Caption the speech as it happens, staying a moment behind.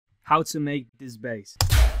how to make this bass.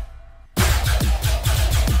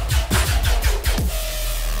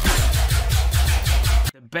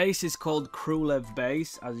 The bass is called Krulev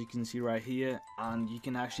bass, as you can see right here, and you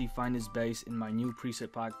can actually find this bass in my new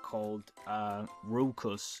preset pack called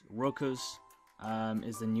Ruckus. Ruckus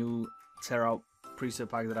is the new Tearout preset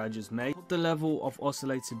pack that I just made. Put the level of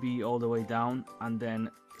oscillator B all the way down, and then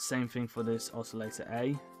same thing for this oscillator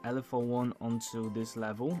A. LFO1 onto this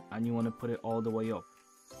level, and you want to put it all the way up.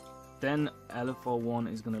 Then LFO1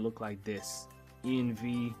 is going to look like this. E and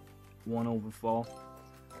V 1/4.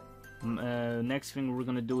 Next thing we're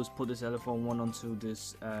going to do is put this LFO1 onto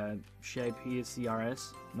this shape here,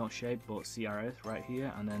 CRS. Not shape, but CRS right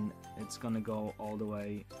here. And then it's going to go all the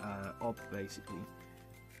way up, basically.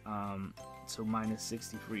 So minus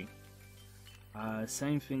 63.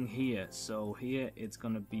 Same thing here. So here it's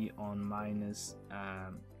going to be on minus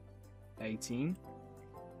 18.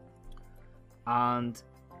 And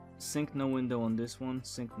sync no window on this one,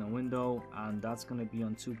 sync no window, and that's going to be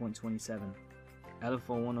on 2.27.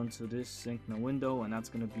 LFO1 onto this, sync no window, and that's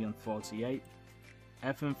going to be on 48.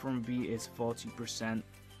 FM from B is 40%.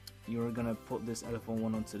 You're going to put this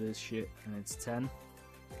LFO1 onto this shit, and it's 10.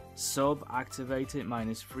 Sub, activate it,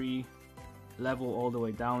 minus 3. Level all the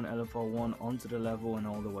way down, LFO1 onto the level and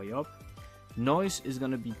all the way up. Noise is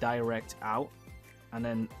going to be direct out, and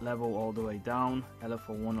then level all the way down,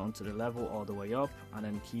 LFO1 onto the level all the way up, and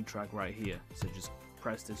then key track right here. So just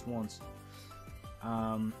press this once.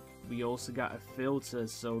 We also got a filter,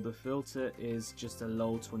 so the filter is just a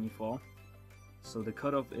low 24. So the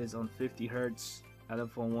cutoff is on 50 Hz,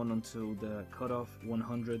 LFO1 onto the cutoff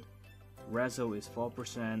 100, reso is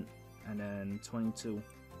 4%, and then 22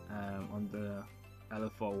 on the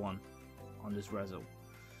LFO1 on this reso.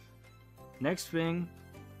 Next thing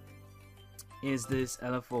is this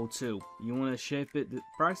LFO2. You want to shape it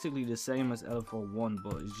practically the same as LFO1,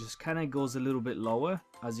 but it just kind of goes a little bit lower.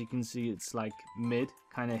 As you can see, it's like mid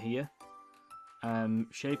kind of here.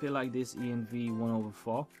 Shape it like this, E and V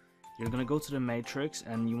 1/4. You're gonna go to the matrix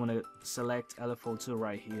and you want to select LFO2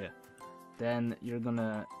 right here. Then you're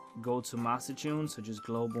gonna go to master tune, so just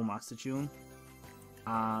global master tune,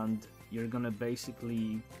 and you're gonna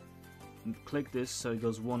basically click this so it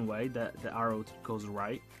goes one way, that the arrow goes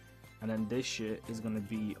right. And then this shit is going to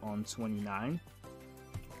be on 29,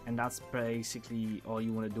 and that's basically all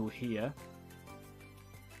you want to do here.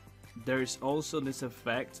 There's also this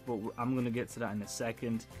effect, but I'm going to get to that in a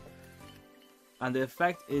second, and the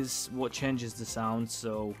effect is what changes the sound.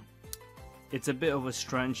 So it's a bit of a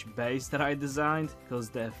strange bass that I designed, because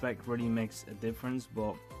the effect really makes a difference,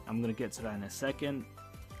 but I'm going to get to that in a second.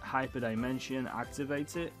 Hyper dimension,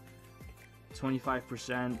 activate it,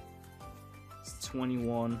 25%, it's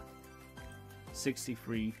 21,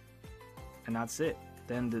 63, and that's it.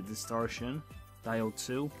 Then the distortion, dial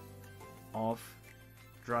 2, off,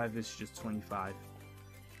 drive is just 25.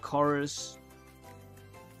 Chorus,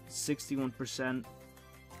 61%,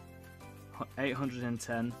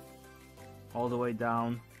 810, all the way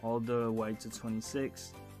down, all the way to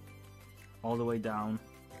 26, all the way down,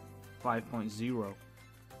 5.0.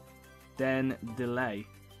 Then delay,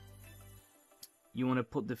 you want to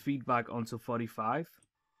put the feedback onto 45.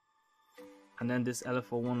 And then this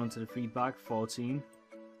LFO1 onto the feedback, 14.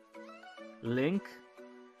 Link,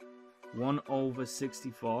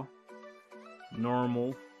 1/64,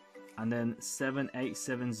 normal, and then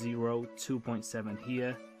 7870, 2.7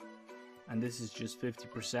 here, and this is just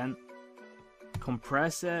 50%.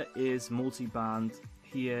 Compressor is multi-band,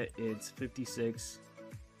 here it's 56,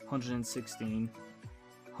 116,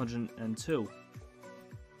 102.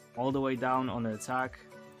 All the way down on the attack,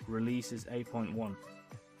 release is 8.1.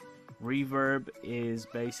 Reverb is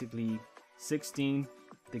basically 16,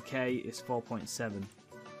 decay is 4.7.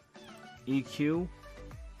 EQ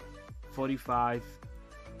 45,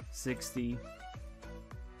 60,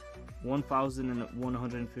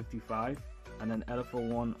 1155, and then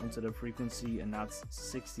LFO1 onto the frequency, and that's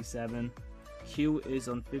 67. Q is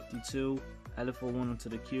on 52, LFO1 onto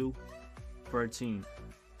the Q, 13.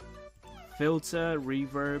 Filter,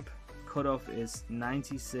 reverb, cutoff is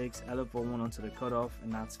 96, LFO1 onto the cutoff,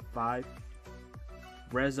 and that's 5.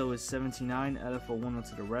 Reso is 79, LFO1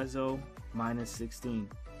 onto the reso, minus 16.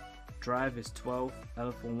 Drive is 12,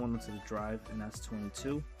 LFO1 onto the drive, and that's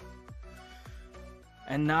 22.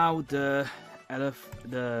 And now the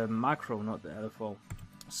macro, not the LFO.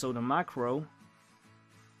 So the macro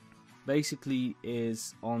basically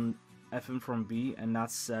is on FM from B, and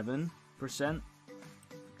that's 7%.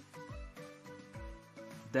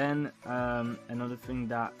 Then another thing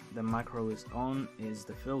that the macro is on is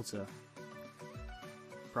the filter,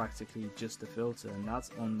 practically just the filter, and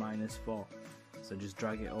that's on -4. So just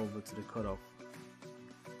drag it over to the cutoff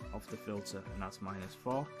of the filter, and that's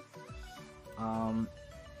 -4.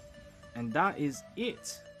 And that is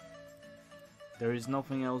it. There is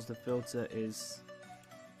nothing else the filter is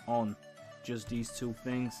on, just these two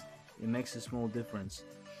things. It makes a small difference.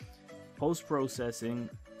 Post-processing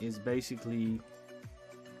is basically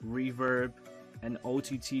reverb and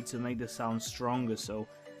OTT to make the sound stronger. So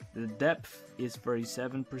the depth is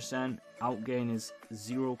 37%, outgain is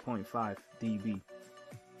 0.5 dB.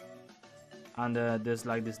 And there's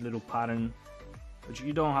like this little pattern, but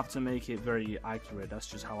you don't have to make it very accurate. That's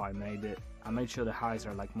just how I made it. I made sure the highs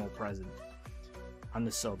are like more present, and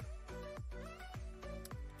the sub.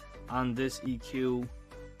 And this EQ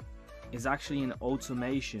is actually an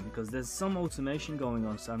automation, because there's some automation going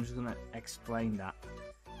on, so I'm just gonna explain that.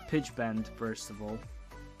 Pitch bend, first of all.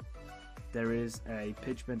 There is a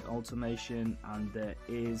pitch bend automation, and there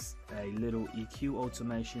is a little EQ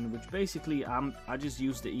automation, which basically I just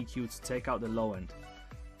use the EQ to take out the low end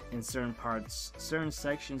in certain parts, certain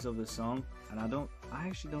sections of the song, and I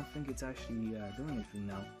actually don't think it's actually doing anything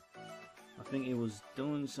now. I think it was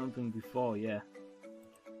doing something before, yeah.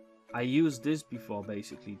 I used this before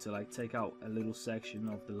basically to like take out a little section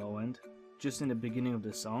of the low end, just in the beginning of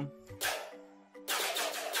the song,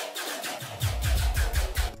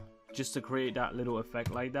 just to create that little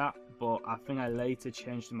effect like that. But I think I later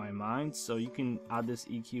changed my mind, so you can add this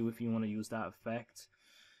EQ if you want to use that effect.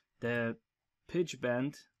 The pitch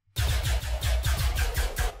bend,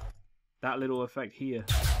 that little effect here,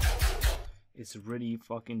 it's really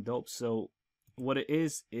fucking dope. So what it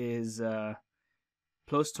is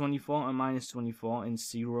 +24 and -24 in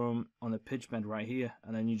C-room on the pitch bend right here,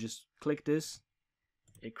 and then you just click this,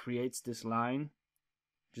 it creates this line,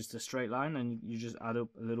 just a straight line, and you just add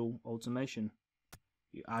up a little automation.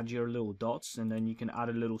 You add your little dots, and then you can add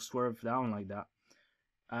a little swerve down like that.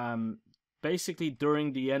 Basically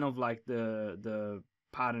during the end of like the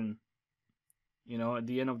pattern, you know, at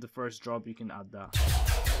the end of the first drop, you can add that,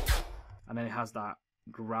 and then it has that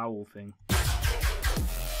growl thing.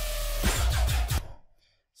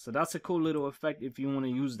 So that's a cool little effect if you want to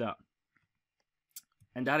use that.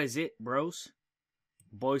 And that is it, bros,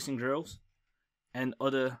 boys and girls, and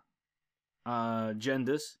other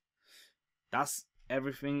genders. That's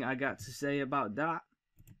everything I got to say about that.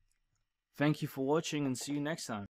 Thank you for watching, and see you next time.